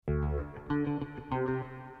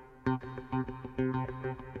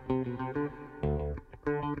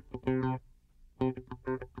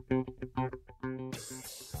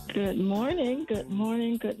Good morning, good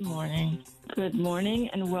morning, good morning. Good morning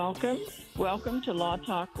and welcome. Welcome to Law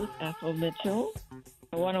Talk with Ethel Mitchell.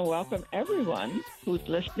 I want to welcome everyone who's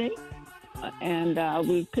listening. And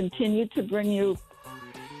we continue to bring you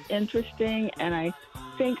interesting and I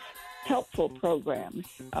think helpful programs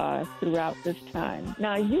throughout this time.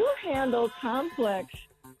 Now, you handle complex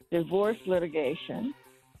divorce litigation,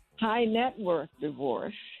 high net worth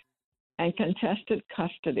divorce, and contested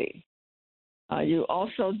custody. You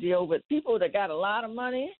also deal with people that got a lot of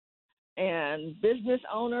money and business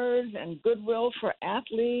owners and goodwill for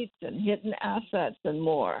athletes and hidden assets and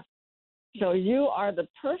more. So you are the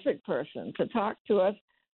perfect person to talk to us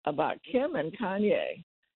about Kim and Kanye.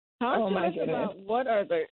 Talk to us about what are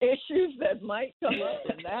the issues that might come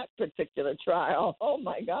up in that particular trial. Oh,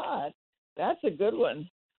 my God. That's a good one.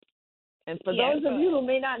 And for those of you who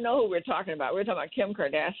may not know who we're talking about Kim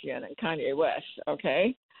Kardashian and Kanye West,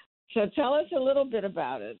 okay? So tell us a little bit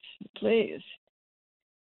about it, please.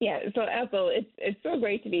 Yeah, so Ethel, it's so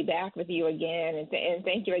great to be back with you again, and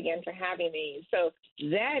thank you again for having me. So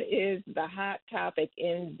that is the hot topic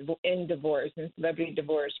in divorce and celebrity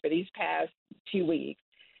divorce for these past 2 weeks.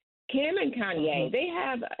 Kim and Kanye, they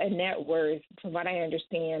have a net worth, from what I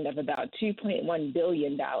understand, of about $2.1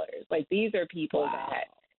 billion. Like, these are people that,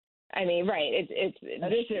 I mean, right, it's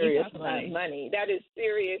this serious money. That is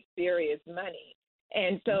serious, serious money.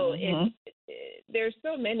 And so there's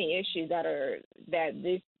so many issues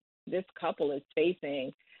that this couple is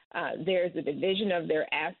facing. There's a division of their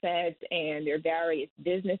assets and their various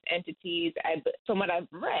business entities. From what I've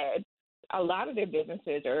read, a lot of their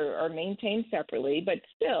businesses are maintained separately, but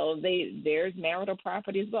still there's marital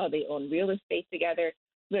property as well. They own real estate together.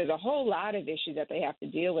 There's a whole lot of issues that they have to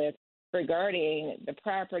deal with regarding the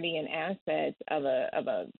property and assets of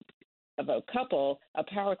a couple, a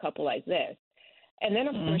power couple like this. And then,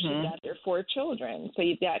 of course, you've got their 4 children. So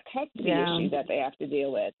you've got custody issues that they have to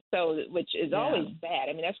deal with, which is always sad.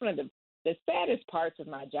 I mean, that's one of the saddest parts of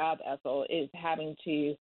my job, Ethel, is having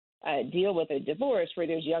to deal with a divorce where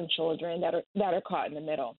there's young children that are caught in the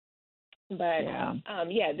middle. But,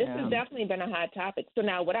 this has definitely been a hot topic. So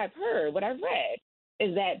now what I've read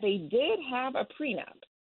is that they did have a prenup.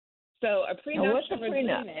 So a prenup. What's a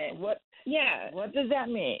prenup? What does that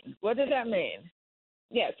mean? What does that mean?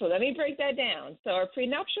 Yeah, so let me break that down. So a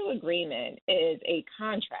prenuptial agreement is a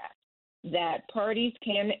contract that parties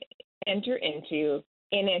can enter into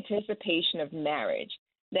in anticipation of marriage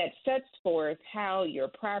that sets forth how your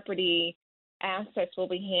property, assets will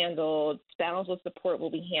be handled, spousal support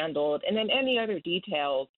will be handled, and then any other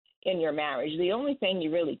details in your marriage. The only thing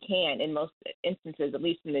you really can, in most instances, at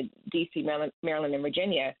least in the D.C., Maryland, and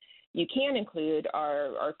Virginia, you can include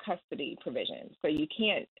our custody provisions. So you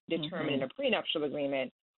can't determine in a prenuptial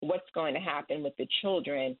agreement what's going to happen with the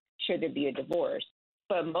children should there be a divorce.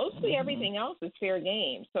 But mostly everything else is fair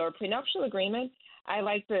game. So a prenuptial agreement, I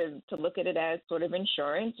like to look at it as sort of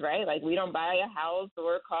insurance, right? Like, we don't buy a house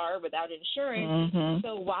or a car without insurance.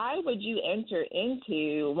 So why would you enter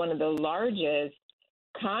into one of the largest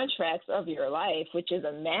contracts of your life, which is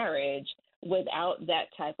a marriage, without that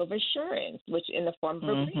type of assurance, which in the form of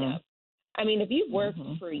a prenup? I mean, if you've worked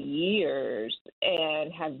for years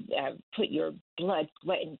and have put your blood,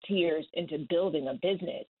 sweat, and tears into building a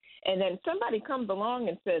business, and then somebody comes along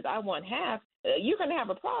and says, I want half, you're going to have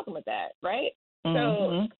a problem with that, right?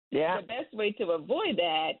 So the best way to avoid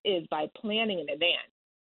that is by planning in advance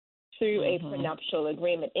through a prenuptial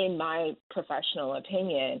agreement, in my professional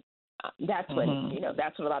opinion. That's what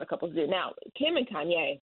that's what a lot of couples do. Now, Kim and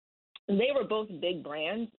Kanye, they were both big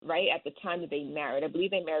brands, right, at the time that they married. I believe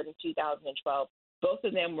they married in 2012. Both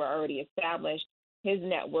of them were already established. His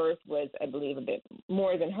net worth was, I believe, a bit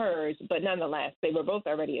more than hers, but nonetheless, they were both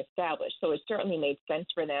already established. So it certainly made sense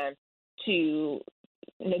for them to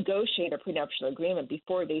negotiate a prenuptial agreement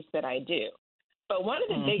before they said, I do. But one of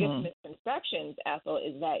the biggest misconceptions, Ethel,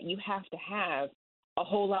 is that you have to have a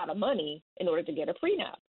whole lot of money in order to get a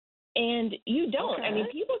prenup. And you don't. Okay. I mean,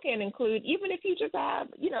 people can include, even if you just have,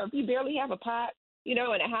 if you barely have a pot, in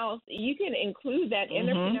a house, you can include that in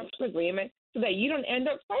the prenuptial agreement so that you don't end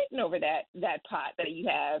up fighting over that pot that you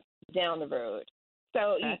have down the road.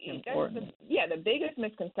 So that's important. The biggest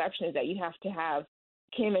misconception is that you have to have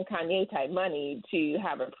Kim and Kanye type money to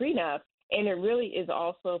have a prenup. And it really is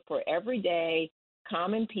also for everyday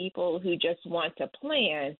common people who just want to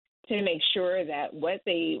plan to make sure that what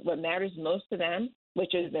matters most to them,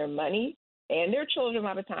 which is their money and their children a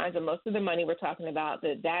lot of times, and most of the money we're talking about,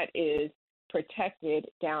 that is protected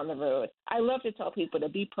down the road. I love to tell people to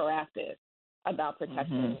be proactive about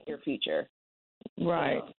protecting your future.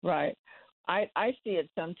 Right. I see it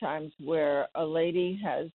sometimes where a lady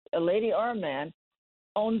or a man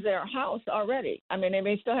owns their house already. I mean, they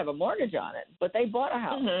may still have a mortgage on it, but they bought a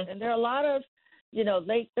house. Mm-hmm. And there are a lot of,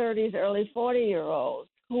 late 30s, early 40-year-olds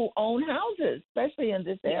who own houses, especially in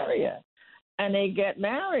this area. And they get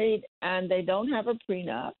married and they don't have a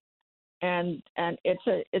prenup. And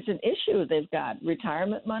it's an issue. They've got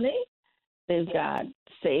retirement money. They've got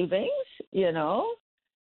savings,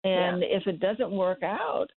 and if it doesn't work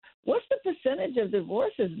out, what's the percentage of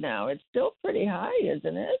divorces now? It's still pretty high,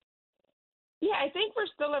 isn't it? Yeah, I think we're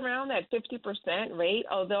still around that 50% rate,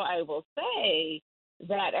 although I will say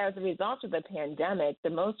that as a result of the pandemic, the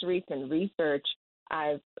most recent research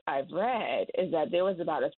I've read is that there was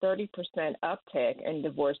about a 30% uptick in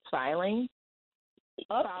divorce filings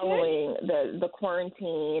following the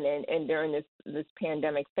quarantine and during this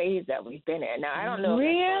pandemic phase that we've been in. Now, I don't know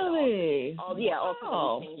really.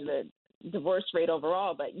 Also change the divorce rate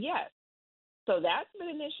overall, but yes. So that's been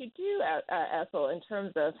an issue too, Ethel, in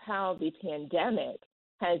terms of how the pandemic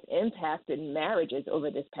has impacted marriages over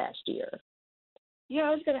this past year. Yeah,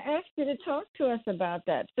 I was going to ask you to talk to us about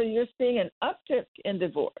that. So you're seeing an uptick in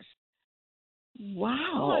divorce.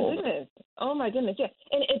 Wow. Oh my goodness. Yeah.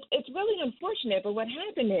 And it's really unfortunate, but what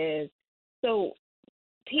happened is, so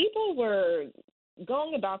people were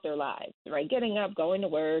going about their lives, right? Getting up, going to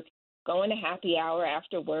work, going to happy hour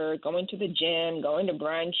after work, going to the gym, going to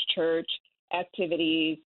brunch, church,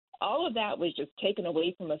 activities. All of that was just taken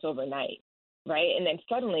away from us overnight, right? And then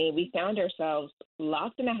suddenly we found ourselves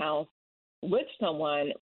locked in a house with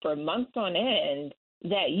someone for months on end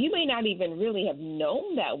that you may not even really have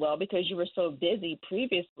known that well because you were so busy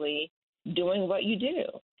previously doing what you do.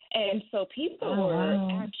 And so people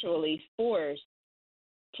were actually forced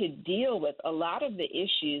to deal with a lot of the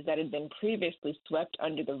issues that had been previously swept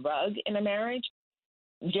under the rug in a marriage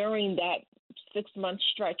during that 6-month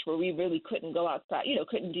stretch where we really couldn't go outside,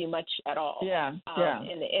 couldn't do much at all in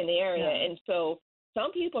the area. Yeah. And so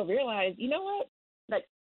some people realized, you know what, like,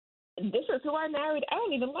 this is who I married. I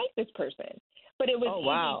don't even like this person. But it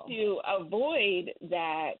was easy to avoid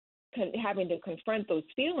that, having to confront those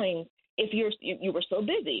feelings if you were so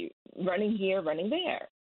busy running here, running there.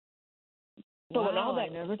 So when all that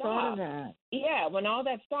I never stopped, thought of that. Yeah, when all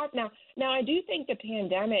that stopped. Now I do think the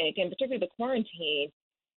pandemic, and particularly the quarantine,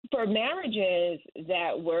 for marriages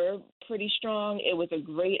that were pretty strong, it was a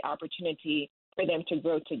great opportunity for them to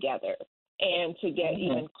grow together and to get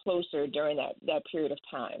even closer during that period of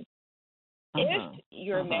time. If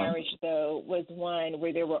your marriage, though, was one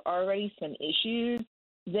where there were already some issues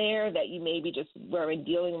there that you maybe just weren't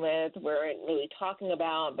dealing with, weren't really talking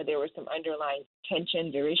about, but there were some underlying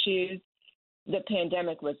tensions or issues, the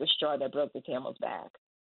pandemic was the straw that broke the camel's back.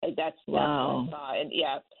 Like that's what I saw.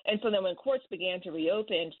 And so then when courts began to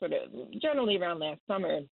reopen, sort of generally around last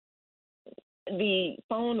summer, the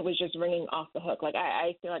phone was just ringing off the hook. Like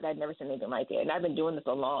I feel like I'd never seen anything like it, and I've been doing this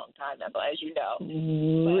a long time now, as you know.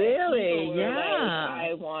 Really? Yeah.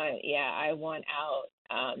 Like, I want out.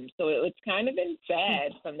 So it's kind of been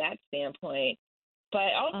sad from that standpoint,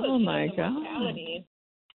 but also the mortality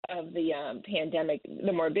of the pandemic,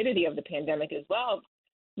 the morbidity of the pandemic as well,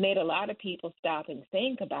 made a lot of people stop and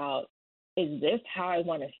think about, is this how I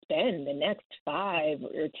want to spend the next 5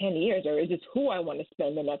 or 10 years, or is this who I want to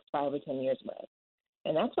spend the next 5 or 10 years with?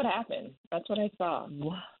 And that's what happened. That's what I saw.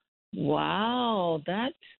 Wow,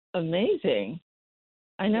 that's amazing.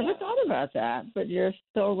 I never thought about that, but you're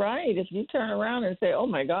so right. If you turn around and say, oh,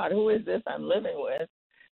 my God, who is this I'm living with,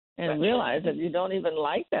 and realize that you don't even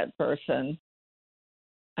like that person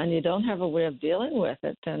and you don't have a way of dealing with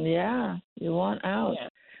it, then, you want out. Yeah.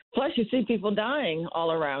 Plus, you see people dying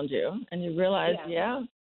all around you, and you realize, It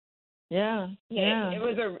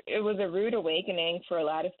was a rude awakening for a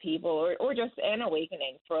lot of people, or just an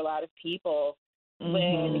awakening for a lot of people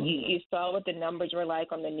when you saw what the numbers were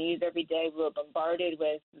like on the news every day. We were bombarded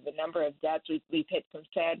with the number of deaths. We've hit some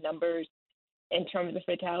sad numbers in terms of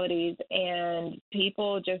fatalities, and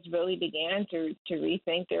people just really began to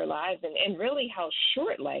rethink their lives and really how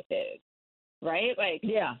short life is. Right?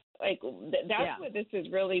 That's what this has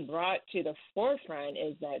really brought to the forefront,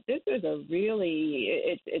 is that this is a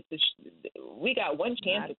really, we got one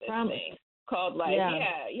chance at this thing called life.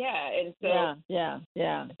 And so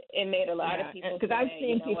it made a lot of people, because I've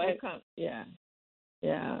seen people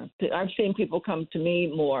I've seen people come to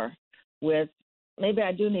me more with, maybe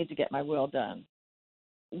I do need to get my will done.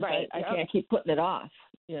 Right. I can't keep putting it off,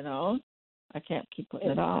 I can't keep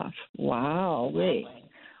putting it off. Wow.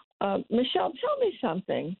 Michelle, tell me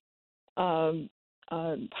something.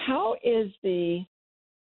 How is the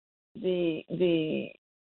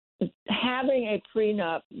having a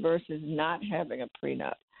prenup versus not having a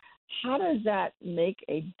prenup? How does that make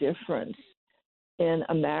a difference in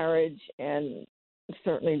a marriage and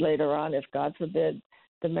certainly later on, if God forbid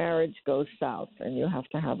the marriage goes south and you have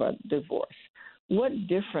to have a divorce, what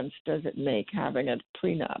difference does it make having a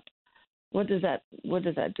prenup? What does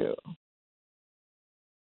that do?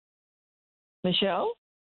 Michelle?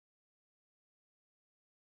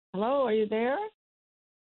 Hello, are you there?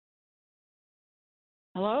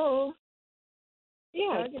 Hello?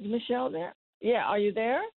 Yeah. Is Michelle there? Yeah, are you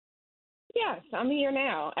there? Yes, I'm here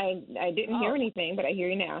now. I didn't hear anything, but I hear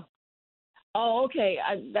you now. Oh, okay.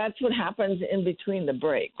 That's what happens in between the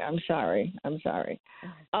break. I'm sorry.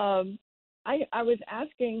 I was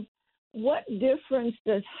asking, what difference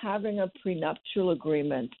does having a prenuptial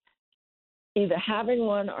agreement, either having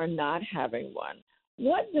one or not having one,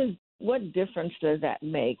 what difference does that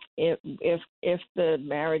make if the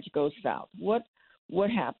marriage goes south? What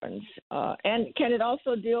happens? And can it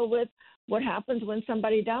also deal with what happens when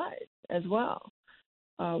somebody dies as well?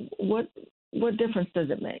 What difference does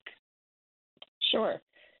it make? Sure.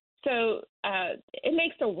 So it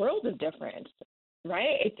makes a world of difference,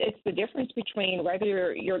 right? It's the difference between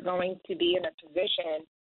whether you're going to be in a position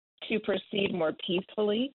to proceed more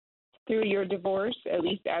peacefully through your divorce, at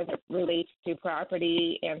least as it relates to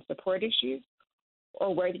property and support issues,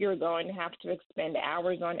 or whether you're going to have to expend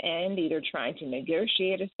hours on end either trying to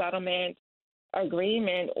negotiate a settlement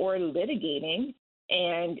agreement or litigating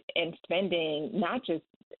and spending not just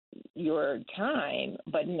your time,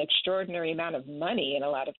 but an extraordinary amount of money in a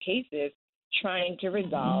lot of cases trying to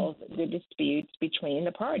resolve the disputes between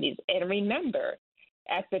the parties. And remember,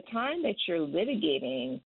 at the time that you're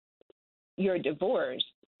litigating your divorce,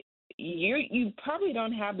 you probably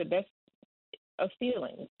don't have the best of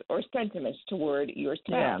feelings or sentiments toward your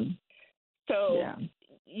spouse. So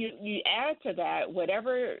you add to that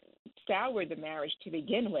whatever soured the marriage to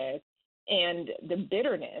begin with, and the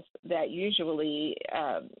bitterness that usually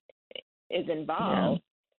is involved,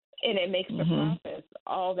 and it makes the process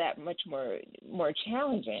all that much more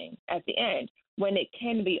challenging at the end, when it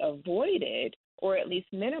can be avoided or at least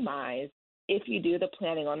minimized if you do the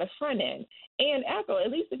planning on the front end. And Ethel,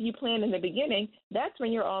 at least if you plan in the beginning, that's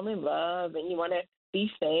when you're all in love and you want to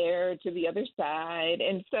be fair to the other side.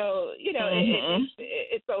 And so,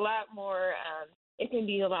 it's a lot more, it can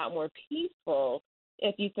be a lot more peaceful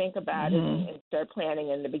if you think about it and start planning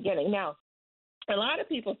in the beginning. Now, a lot of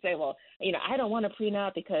people say, well, I don't want a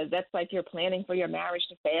prenup because that's like you're planning for your marriage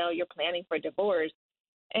to fail, you're planning for divorce.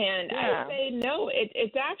 And I say, no,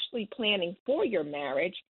 it's actually planning for your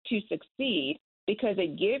marriage to succeed, because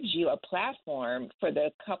it gives you a platform for the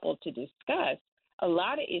couple to discuss a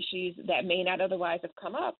lot of issues that may not otherwise have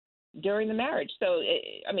come up during the marriage. So,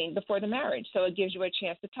 before the marriage. So it gives you a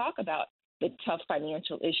chance to talk about the tough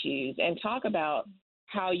financial issues and talk about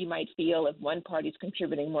how you might feel if one party's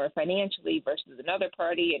contributing more financially versus another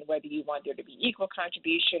party, and whether you want there to be equal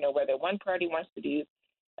contribution, or whether one party wants to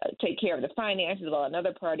take care of the finances while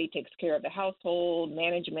another party takes care of the household,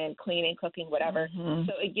 management, cleaning, cooking, whatever.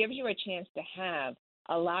 So it gives you a chance to have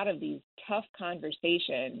a lot of these tough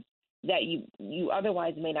conversations that you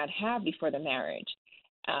otherwise may not have before the marriage.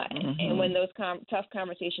 And when those tough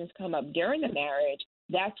conversations come up during the marriage,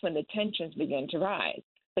 that's when the tensions begin to rise.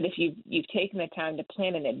 But if you've taken the time to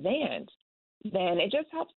plan in advance, then it just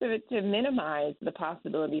helps to minimize the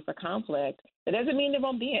possibility for conflict. That doesn't mean there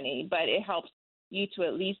won't be any, but it helps you to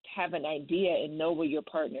at least have an idea and know where your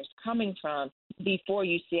partner's coming from before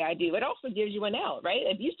you say I do. It also gives you an out, right?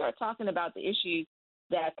 If you start talking about the issues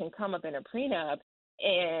that can come up in a prenup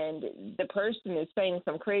and the person is saying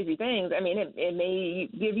some crazy things, it may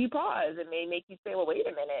give you pause. It may make you say, well, wait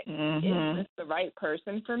a minute, is this the right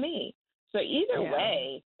person for me? So either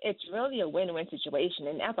way, it's really a win-win situation.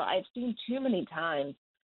 And Ethel, I've seen too many times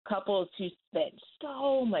couples who spend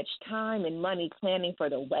so much time and money planning for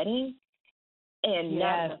the wedding and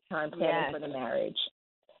not enough time planning for the marriage.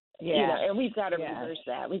 And we've got to reverse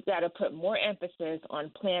that. We've got to put more emphasis on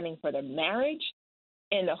planning for the marriage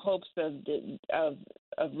in the hopes of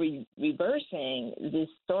reversing this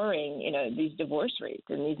soaring, these divorce rates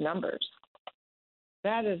and these numbers.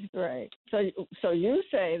 That is great. So you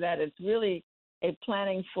say that it's really a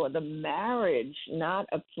planning for the marriage, not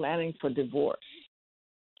a planning for divorce.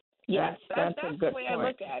 Yes, that's a good the way point. I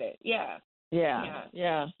look at it. Yeah.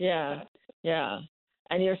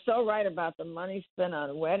 And you're so right about the money spent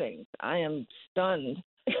on weddings. I am stunned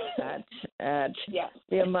at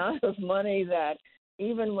the amount of money that,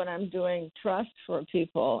 even when I'm doing trust for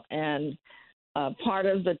people, and part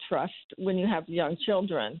of the trust when you have young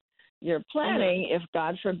children, you're planning if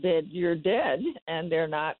God forbid you're dead and you're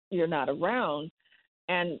not around,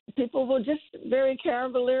 and people will just very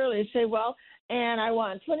cavalierly say, well, and I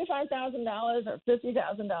want $25,000 or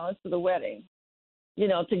 $50,000 for the wedding,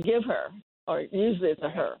 to give her. or usually it's a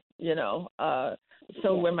her,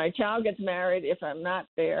 So when my child gets married, if I'm not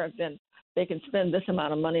there, then they can spend this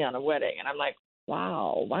amount of money on a wedding. And I'm like,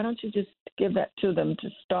 wow, why don't you just give that to them to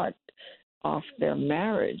start off their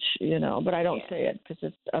marriage, But I don't say it because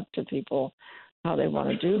it's up to people how they want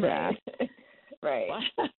to do that. Right.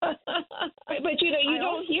 But, you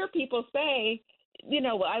don't hear people say,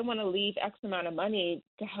 well, I want to leave X amount of money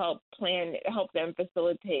to help them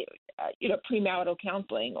facilitate, premarital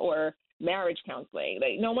counseling or marriage counseling.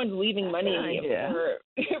 Like, no one's leaving money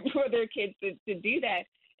for their kids to do that.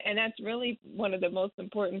 And that's really one of the most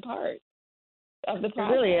important parts of the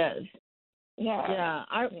process. It really is. Yeah.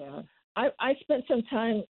 I spent some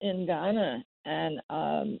time in Ghana and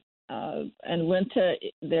went to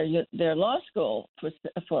their law school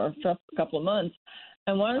for a couple of months.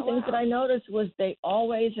 And one of the things that I noticed was they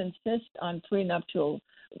always insist on prenuptial,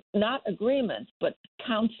 not agreements, but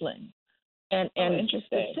counseling, and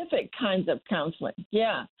specific kinds of counseling.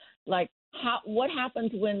 Yeah, like what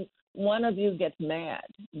happens when one of you gets mad?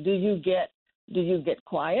 Do you get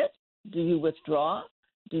quiet? Do you withdraw?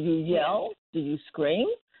 Do you yell? Do you scream?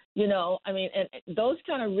 And those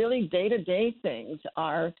kind of really day-to-day things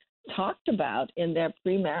are talked about in their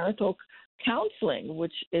premarital counseling,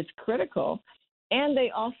 which is critical. And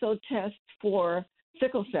they also test for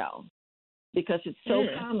sickle cell because it's so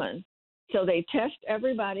common. So they test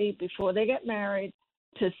everybody before they get married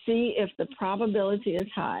to see if the probability is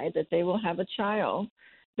high that they will have a child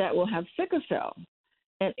that will have sickle cell.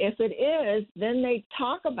 And if it is, then they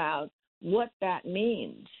talk about what that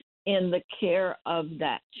means in the care of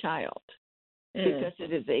that child, because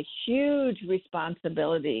it is a huge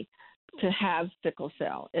responsibility to have sickle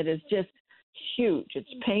cell. It is just huge.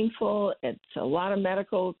 It's painful. It's a lot of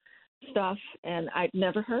medical stuff, and I'd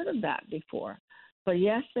never heard of that before. But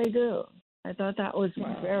yes, they do. I thought that was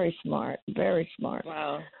very smart, very smart.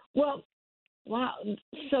 Wow. Well, wow.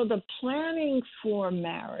 So the planning for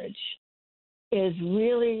marriage is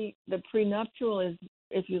really, the prenuptial is,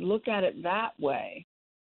 if you look at it that way,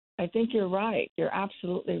 I think you're right. You're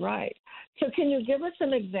absolutely right. So can you give us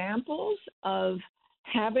some examples of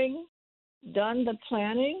having done the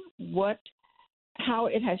planning, how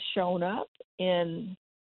it has shown up in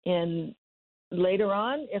later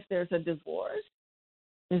on if there's a divorce?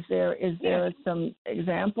 Is there some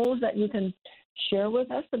examples that you can share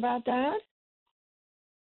with us about that?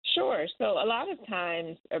 Sure. So a lot of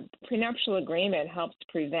times a prenuptial agreement helps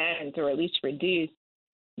prevent or at least reduce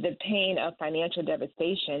the pain of financial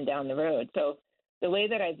devastation down the road. So the way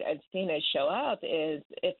that I've seen it show up is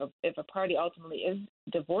if a party ultimately is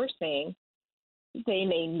divorcing, they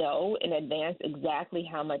may know in advance exactly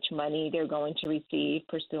how much money they're going to receive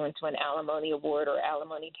pursuant to an alimony award or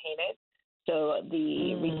alimony payment. So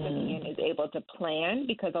the recipient is able to plan,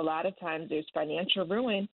 because a lot of times there's financial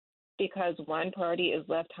ruin because one party is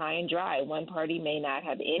left high and dry. One party may not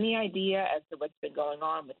have any idea as to what's been going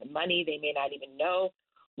on with the money. They may not even know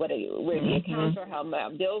where the accounts are, how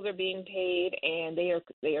bills are being paid, and they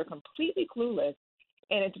are completely clueless.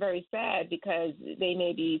 And it's very sad because they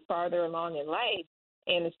may be farther along in life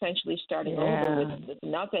and essentially starting over with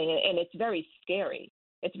nothing. And it's very scary.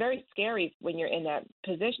 It's very scary when you're in that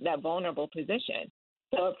position, that vulnerable position.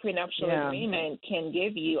 So a prenuptial agreement can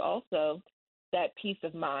give you also that peace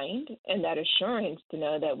of mind and that assurance to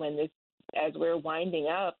know that as we're winding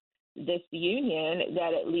up this union,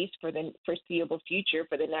 that at least for the foreseeable future,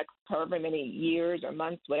 for the next however many years or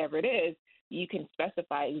months, whatever it is, you can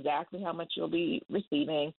specify exactly how much you'll be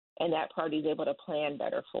receiving, and that party is able to plan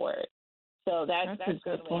better for it. So that's a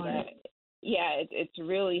good point. It's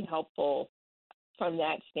really helpful from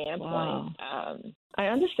that standpoint. Wow. I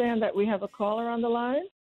understand that we have a caller on the line.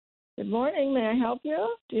 Good morning. May I help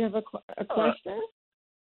you? Do you have a question?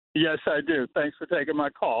 Yes, I do. Thanks for taking my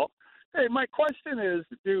call. Hey, my question is,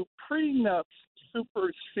 do prenups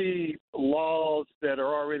supersede laws that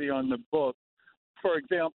are already on the book? For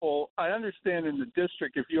example, I understand in the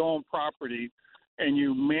district, if you own property and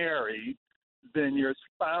you marry, then your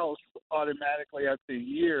spouse automatically after a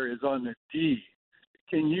year is on the deed.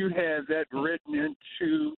 Can you have that written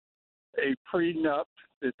into a prenup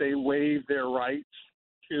that they waive their rights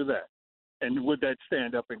to that? And would that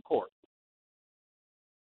stand up in court?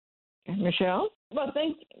 Michelle? Well,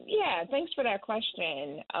 thanks for that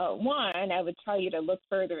question. One, I would tell you to look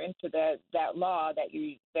further into that law that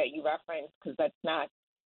you referenced, because that's not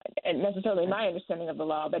necessarily my understanding of the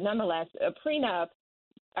law. But nonetheless, a prenup,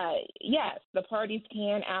 yes, the parties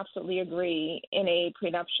can absolutely agree in a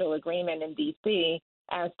prenuptial agreement in D.C.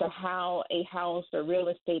 as to how a house or real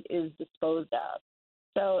estate is disposed of.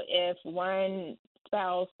 So if one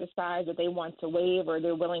spouse decides that they want to waive, or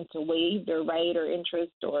they're willing to waive their right or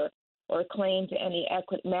interest or or claim to any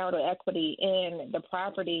marital equity in the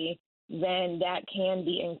property, then that can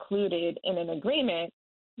be included in an agreement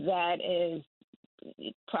that is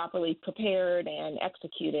properly prepared and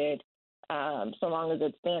executed, so long as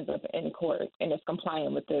it stands up in court and is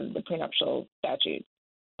compliant with the prenuptial statute.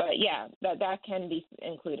 But yeah, that can be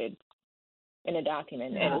included in a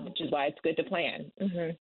document, and which is why it's good to plan.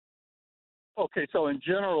 Mm-hmm. Okay, so in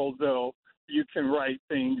general, though, you can write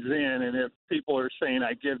things in, and if people are saying,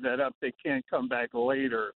 I give that up, they can't come back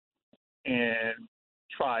later and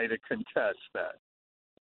try to contest that.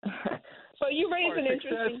 So you raise an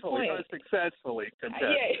interesting point. Or successfully contest.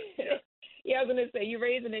 Yeah, I was going to say, you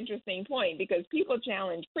raise an interesting point because people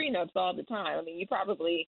challenge prenups all the time. I mean, you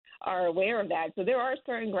probably are aware of that. So there are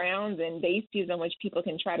certain grounds and bases on which people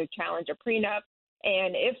can try to challenge a prenup.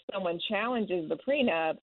 And if someone challenges the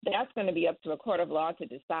prenup, that's going to be up to a court of law to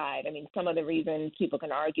decide. I mean, some of the reasons people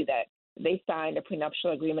can argue that they signed a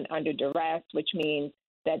prenuptial agreement under duress, which means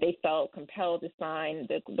that they felt compelled to sign.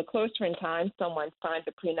 The closer in time someone signs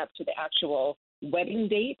a prenup to the actual wedding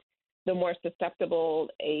date, the more susceptible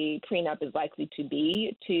a prenup is likely to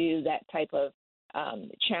be to that type of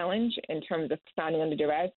challenge in terms of signing under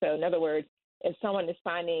duress. So in other words, if someone is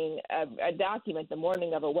signing a document the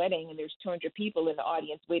morning of a wedding and there's 200 people in the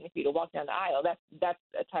audience waiting for you to walk down the aisle, that's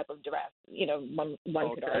a type of duress, one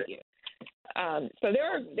could argue. So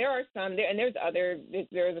there are some there, and there's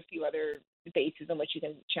a few other bases on which you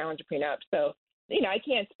can challenge a prenup. So, I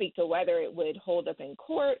can't speak to whether it would hold up in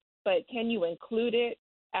court, but can you include it?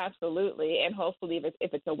 Absolutely. And hopefully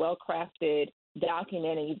if it's a well-crafted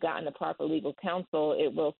document and you've gotten the proper legal counsel,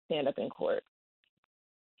 it will stand up in court.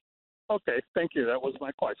 Okay, thank you. That was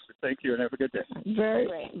my question. Thank you, and have a good day. Very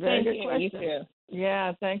good question. You too.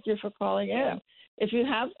 Yeah, thank you for calling in. If you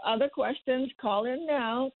have other questions, call in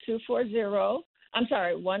now,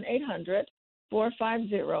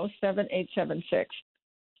 1-800-450-7876.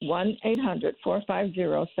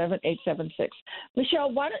 1-800-450-7876.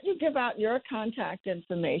 Michelle, why don't you give out your contact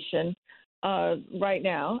information right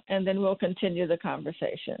now, and then we'll continue the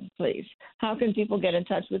conversation, please. How can people get in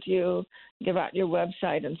touch with you, give out your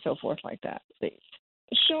website, and so forth like that, please?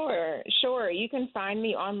 Sure. You can find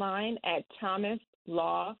me online at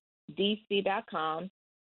thomaslawdc.com.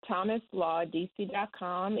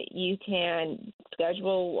 thomaslawdc.com. You can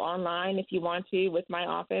schedule online if you want to with my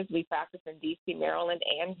office. We practice in D.C., Maryland,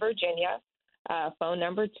 and Virginia. Phone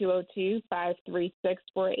number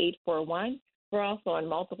 202-536-4841. We're also on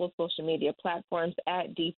multiple social media platforms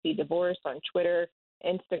at DC Divorce on Twitter,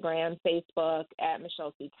 Instagram, Facebook, at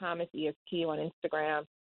Michelle C. Thomas, ESQ on Instagram,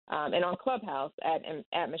 and on Clubhouse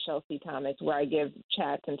at Michelle C. Thomas, where I give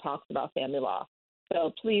chats and talks about family law.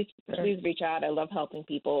 So please reach out. I love helping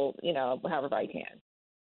people, however I can.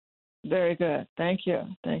 Very good. Thank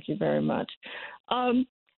you. Thank you very much.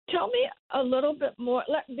 Tell me a little bit more.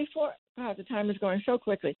 The time is going so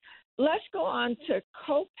quickly. Let's go on to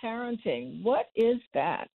co-parenting. What is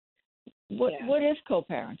that? What is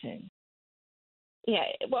co-parenting? Yeah,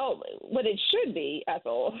 well, what it should be,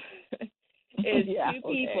 Ethel, is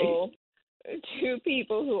two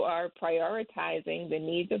people who are prioritizing the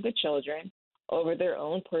needs of the children over their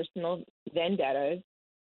own personal vendettas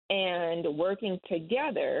and working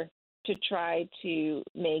together to try to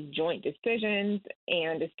make joint decisions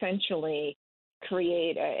and essentially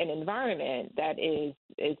create an environment that is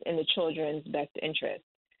in the children's best interest.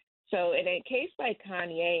 So in a case like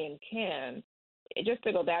Kanye and Kim, just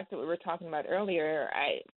to go back to what we were talking about earlier,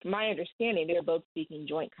 my understanding, they're both seeking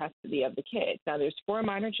joint custody of the kids. Now, there's 4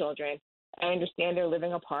 minor children. I understand they're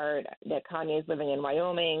living apart, that Kanye is living in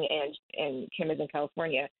Wyoming and Kim is in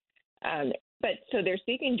California. But so they're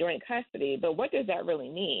seeking joint custody, but what does that really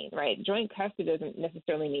mean, right? Joint custody doesn't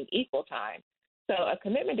necessarily mean equal time. So a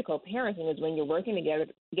commitment to co-parenting is when you're working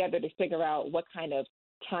together to figure out what kind of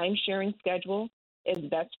time-sharing schedule is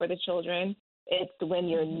best for the children. It's when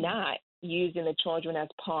you're not using the children as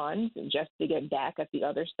pawns just to get back at the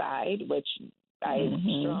other side, which I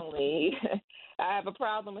have a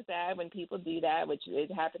problem with that when people do that, which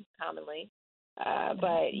it happens commonly.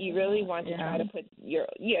 But you really want to try to put your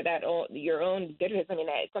own bitterness. I mean,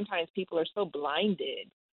 sometimes people are so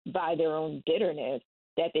blinded by their own bitterness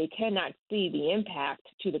that they cannot see the impact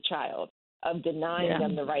to the child of denying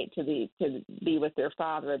them the right to be with their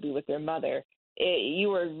father or be with their mother.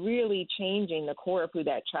 You are really changing the core of who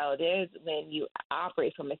that child is when you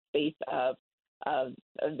operate from a space of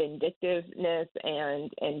vindictiveness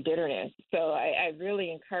and bitterness. So I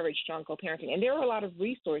really encourage strong co-parenting. And there are a lot of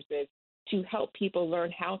resources to help people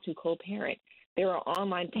learn how to co-parent. There are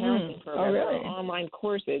online parenting programs, there are online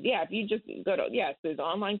courses. Yeah, if you just go to, there's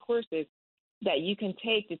online courses that you can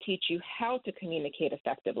take to teach you how to communicate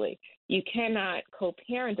effectively. You cannot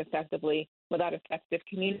co-parent effectively without effective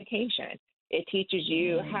communication. It teaches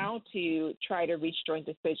you how to try to reach joint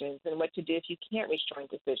decisions and what to do if you can't reach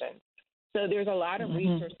joint decisions. So there's a lot of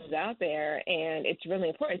resources out there, and it's really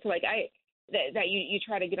important. So like that you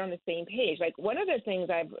try to get on the same page. Like one of the things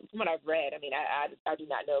from what I've read, I mean, I do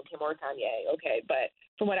not know Kim or Kanye, okay, but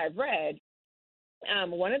from what I've read,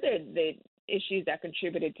 one of the issues that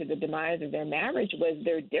contributed to the demise of their marriage was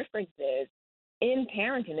their differences in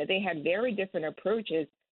parenting, that they had very different approaches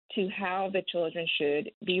to how the children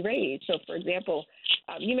should be raised. So, for example,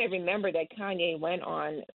 you may remember that Kanye went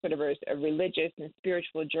on sort of a religious and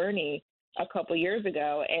spiritual journey a couple years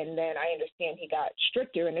ago, and then I understand he got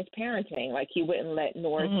stricter in his parenting. Like he wouldn't let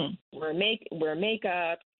North wear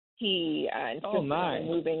makeup. He insisted on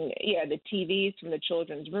moving the TVs from the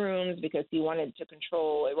children's rooms because he wanted to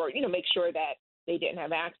control or make sure that they didn't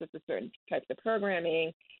have access to certain types of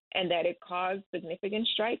programming, and that it caused significant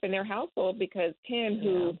strife in their household because Kim,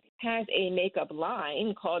 who has a makeup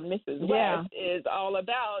line called Mrs. West, is all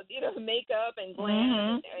about, makeup and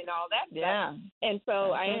glam and all that stuff. And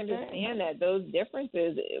so I understand that those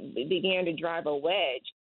differences began to drive a wedge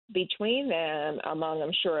between them, among,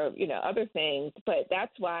 I'm sure, other things. But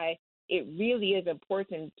that's why it really is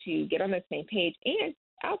important to get on the same page. And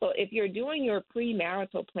also, if you're doing your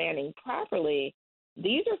premarital planning properly,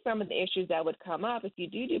 these are some of the issues that would come up if you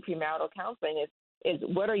do premarital counseling is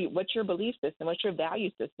what's your belief system? What's your value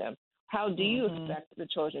system? How do you expect the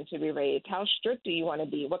children to be raised? How strict do you want to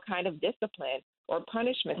be? What kind of discipline or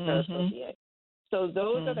punishments are associated? So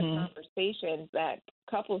those are the conversations that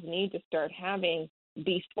couples need to start having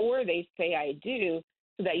before they say I do,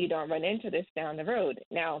 so that you don't run into this down the road.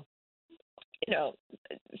 Now,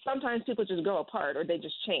 sometimes people just grow apart or they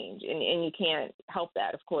just change, and you can't help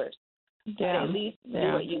that, of course. But at least do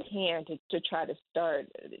what you can to try to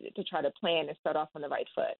plan and start off on the right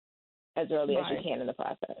foot as early as you can in the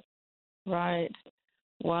process. Right.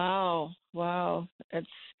 Wow. It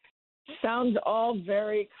sounds all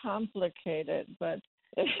very complicated, but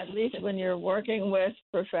at least when you're working with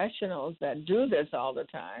professionals that do this all the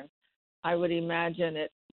time, I would imagine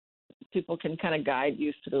people can kind of guide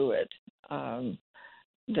you through it. And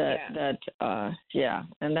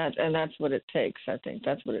that's what it takes. I think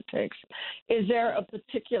that's what it takes. Is there a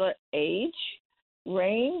particular age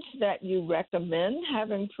range that you recommend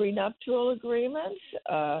having prenuptial agreements?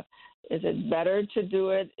 Is it better to do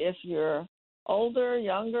it if you're older,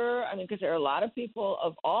 younger? I mean, because there are a lot of people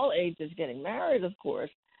of all ages getting married, of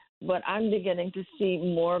course, but I'm beginning to see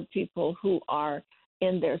more people who are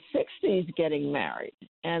in their 60s getting married,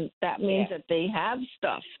 and that means that they have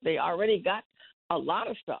stuff. They already got a lot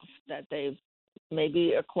of stuff that they've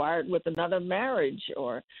maybe acquired with another marriage,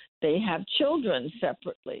 or they have children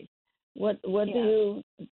separately. Can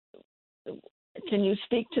you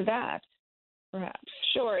speak to that, perhaps?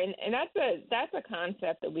 Sure, and that's a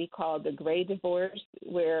concept that we call the gray divorce,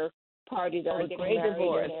 where parties are getting gray married.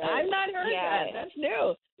 Divorce. I've not heard that. That's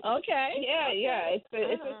new. Okay.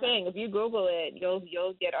 It's a thing. If you Google it,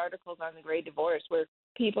 you'll get articles on the gray divorce where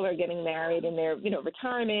people are getting married in their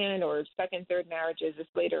retirement or second, third marriages just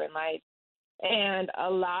later in life, and a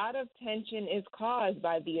lot of tension is caused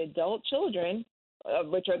by the adult children,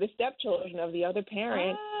 which are the stepchildren of the other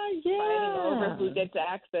parent, fighting over who gets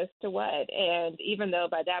access to what. And even though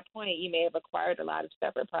by that point you may have acquired a lot of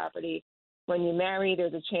separate property, when you marry,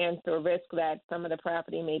 there's a chance or risk that some of the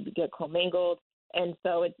property may get commingled. And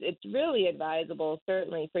so it's really advisable,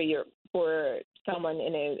 certainly for someone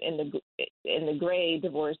in the gray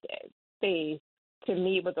divorce phase, to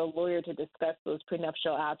meet with a lawyer to discuss those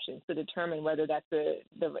prenuptial options to determine whether that's the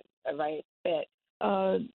right fit.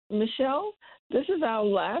 Michelle, this is our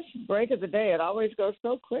last break of the day. It always goes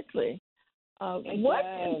so quickly. What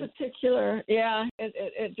in particular? Yeah,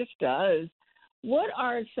 it just does. What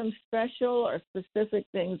are some special or specific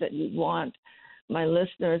things that you want my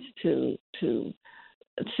listeners to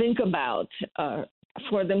think about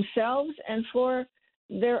for themselves and for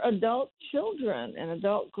their adult children and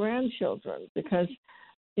adult grandchildren? Because,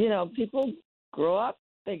 people grow up,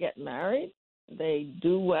 they get married, they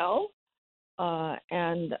do well,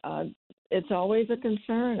 and it's always a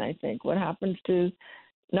concern, I think, what happens to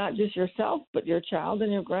not just yourself, but your child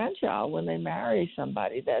and your grandchild when they marry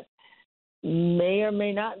somebody that may or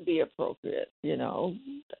may not be appropriate,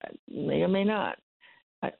 may or may not.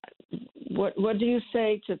 What do you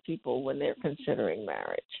say to people when they're considering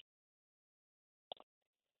marriage?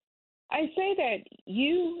 I say that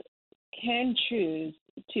you can choose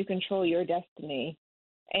to control your destiny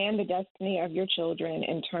and the destiny of your children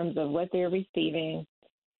in terms of what they're receiving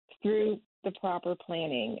through the proper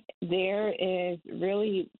planning, there is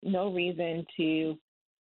really no reason to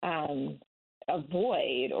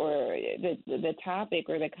avoid or the topic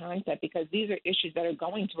or the concept, because these are issues that are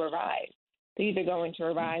going to arise. They're either going to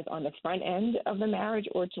arise on the front end of the marriage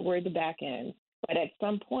or toward the back end. But at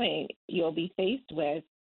some point, you'll be faced with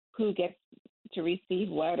who gets to receive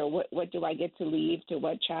what, or what do I get to leave to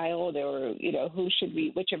what child, or,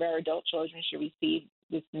 which of our adult children should receive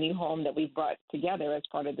this new home that we've brought together as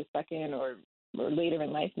part of the second or later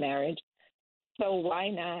in life marriage. So why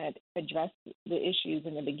not address the issues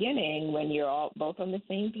in the beginning when you're all both on the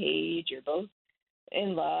same page, you're both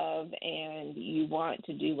in love, and you want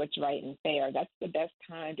to do what's right and fair? That's the best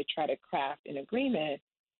time to try to craft an agreement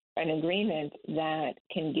that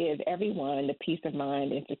can give everyone the peace of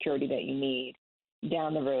mind and security that you need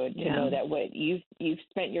down the road to know that what you've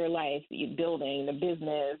spent your life building, the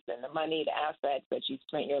business and the money, the assets that you've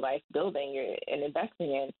spent your life building and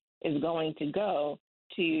investing in, is going to go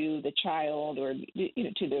to the child or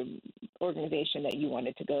to the organization that you want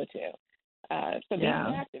it to go to. So be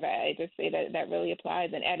proactive. I just say that really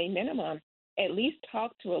applies. And at a minimum, at least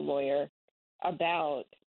talk to a lawyer about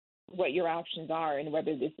what your options are and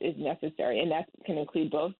whether this is necessary. And that can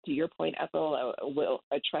include both, to your point, Ethel,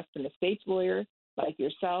 a trust and estates lawyer like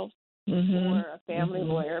yourself, or a family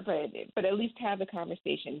lawyer, but at least have the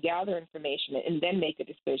conversation, gather information, and then make a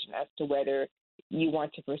decision as to whether you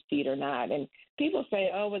want to proceed or not. And people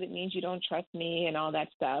say, oh, well, it means you don't trust me and all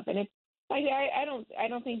that stuff. And it's like, I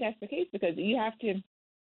don't think that's the case, because you have to,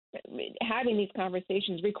 having these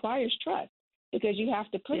conversations requires trust, because you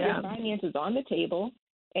have to put your finances on the table,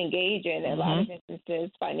 engage in a lot of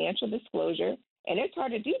instances financial disclosure, and it's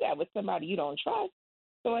hard to do that with somebody you don't trust.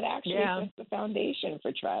 So it actually sets the foundation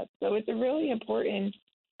for trust. So it's a really important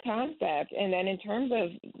concept. And then in terms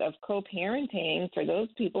of co-parenting, for those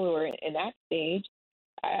people who are in that stage,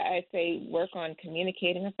 I say work on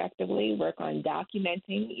communicating effectively, work on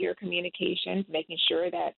documenting your communications, making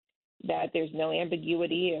sure that there's no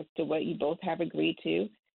ambiguity as to what you both have agreed to.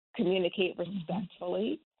 Communicate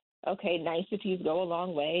respectfully. Okay, niceties go a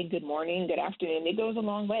long way. Good morning, good afternoon. It goes a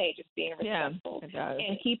long way, just being respectful. It does.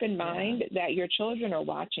 And keep in mind that your children are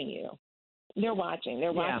watching you. They're watching.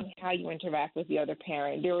 They're watching how you interact with the other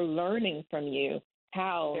parent. They're learning from you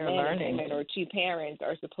how men and women or two parents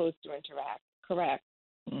are supposed to interact. Correct.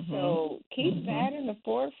 So keep that in the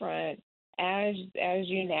forefront as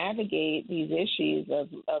you navigate these issues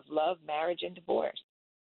of love, marriage, and divorce.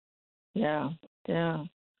 Yeah.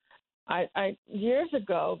 I years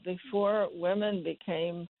ago, before women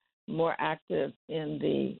became more active in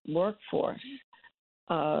the workforce,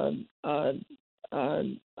 I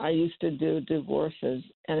used to do divorces,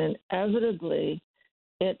 and inevitably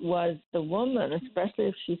it was the woman, especially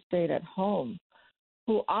if she stayed at home,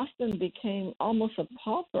 who often became almost a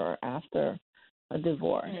pauper after a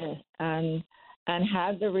divorce and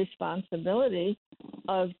had the responsibility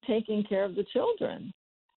of taking care of the children.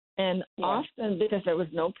 And often, because there was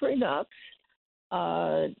no prenups,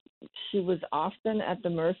 she was often at the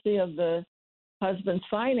mercy of the husband's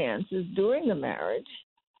finances during the marriage.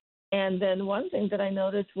 And then one thing that I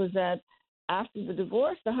noticed was that after the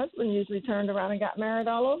divorce, the husband usually turned around and got married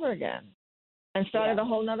all over again and started a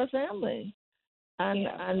whole nother family.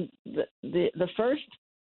 And the first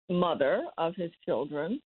mother of his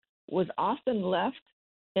children was often left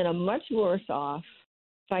in a much worse off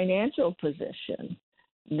financial position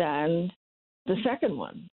than the second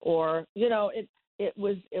one. Or, it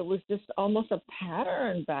was just almost a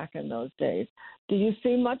pattern back in those days. Do you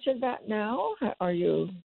see much of that now?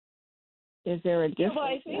 Is there a difference? Well,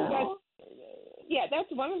 I think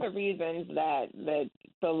that's one of the reasons that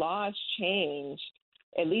the laws changed,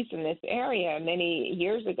 at least in this area, many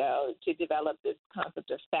years ago, to develop this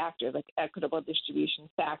concept of factors, like equitable distribution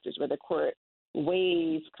factors, where the court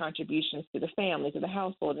weighs contributions to the family, to the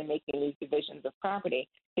household, in making these divisions of property.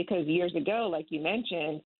 Because years ago, like you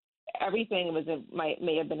mentioned, everything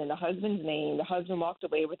may have been in the husband's name. The husband walked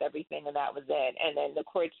away with everything, and that was it. And then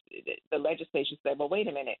the legislature said, well, wait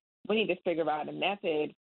a minute, we need to figure out a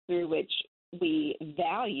method through which we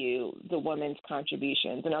value the woman's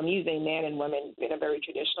contributions. And I'm using man and women in a very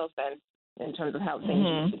traditional sense in terms of how things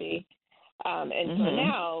used to be. And so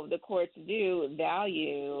now the courts do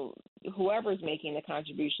value whoever's making the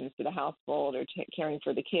contributions to the household or caring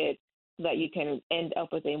for the kids, so that you can end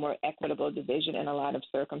up with a more equitable division in a lot of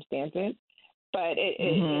circumstances. But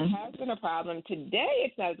it has been a problem. Today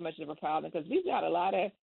it's not as much of a problem because we've got a lot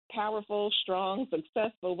of powerful, strong,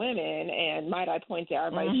 successful women, and might I point to our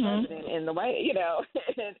vice president in the White, in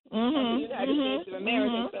the United States of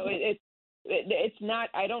America. So it's not.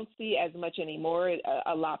 I don't see as much anymore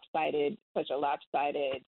such a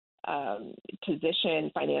lopsided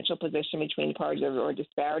financial position between parties or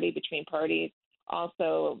disparity between parties.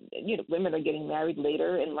 Also, women are getting married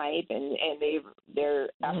later in life, and they're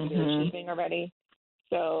after they're achieving already.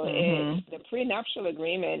 So the prenuptial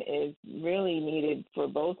agreement is really needed for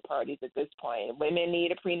both parties at this point. Women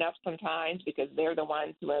need a prenup sometimes because they're the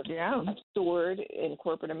ones who have soared in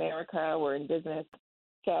corporate America or in business.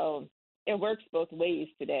 So it works both ways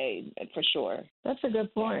today, for sure. That's a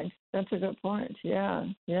good point. Yeah.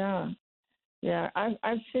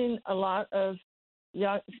 I've seen a lot of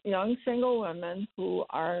young single women who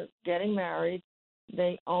are getting married.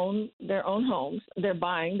 They own their own homes. They're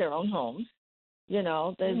buying their own homes.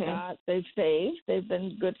 They've saved. They've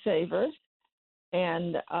been good savers,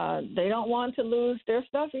 and they don't want to lose their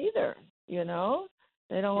stuff either. They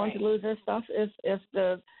don't want to lose their stuff if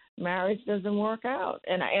the marriage doesn't work out.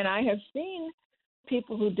 And I have seen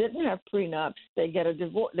people who didn't have prenups. They get a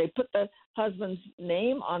divorce. They put the husband's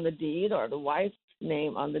name on the deed or the wife's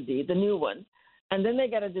name on the deed, the new one, and then they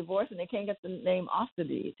get a divorce and they can't get the name off the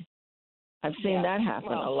deed. I've seen that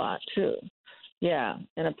happen a lot too. Yeah,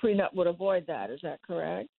 and a prenup would avoid that. Is that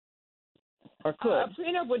correct? Or could? A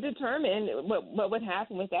prenup would determine what would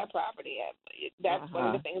happen with that property. That's one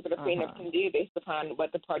of the things that a prenup can do based upon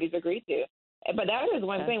what the parties agree to. But that is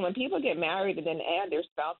one thing. When people get married and then add their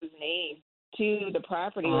spouse's name to the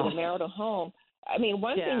property or the marital home,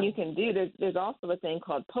 one thing you can do, there's also a thing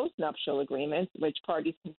called postnuptial agreements, which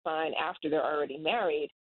parties can sign after they're already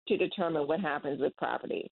married to determine what happens with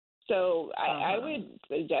property. So I would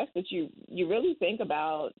suggest that you really think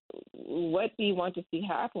about what do you want to see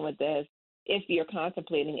happen with this if you're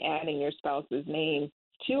contemplating adding your spouse's name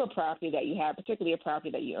to a property that you have, particularly a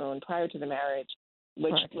property that you own prior to the marriage,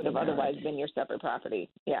 which would have otherwise been your separate property.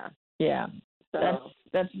 Yeah. Yeah. So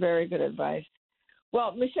that's very good advice.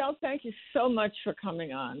 Well, Michelle, thank you so much for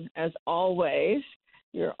coming on. As always,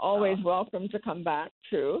 you're always welcome to come back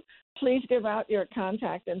too. Please give out your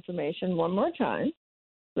contact information one more time,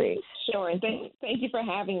 please. Sure, and thank you for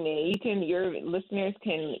having me. Your listeners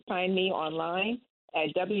can find me online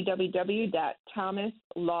at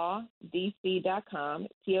www.thomaslawdc.com,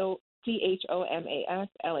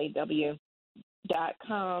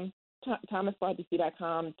 THOMASLAW.com,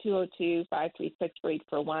 thomaslawdc.com,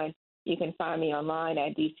 202-536-4841. You can find me online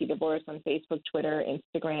at DC Divorce on Facebook, Twitter,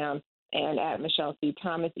 Instagram, and at Michelle C.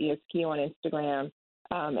 Thomas, ESQ on Instagram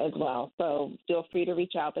as well. So feel free to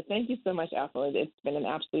reach out. But thank you so much, Ethel. It's been an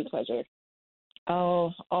absolute pleasure.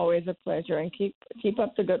 Oh, always a pleasure. And keep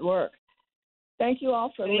up the good work. Thank you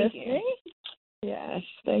all for listening. Yes,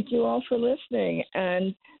 thank you all for listening.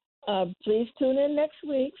 And please tune in next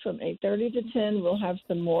week from 8:30 to 10. We'll have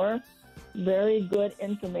some more very good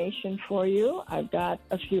information for you. I've got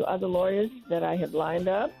a few other lawyers that I have lined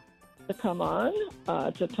up to come on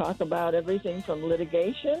to talk about everything from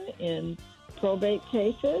litigation in probate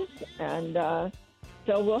cases. And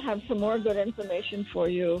so we'll have some more good information for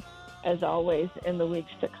you, as always, in the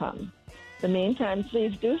weeks to come. In the meantime,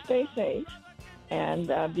 please do stay safe and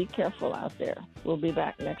be careful out there. We'll be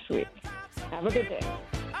back next week. Have a good day.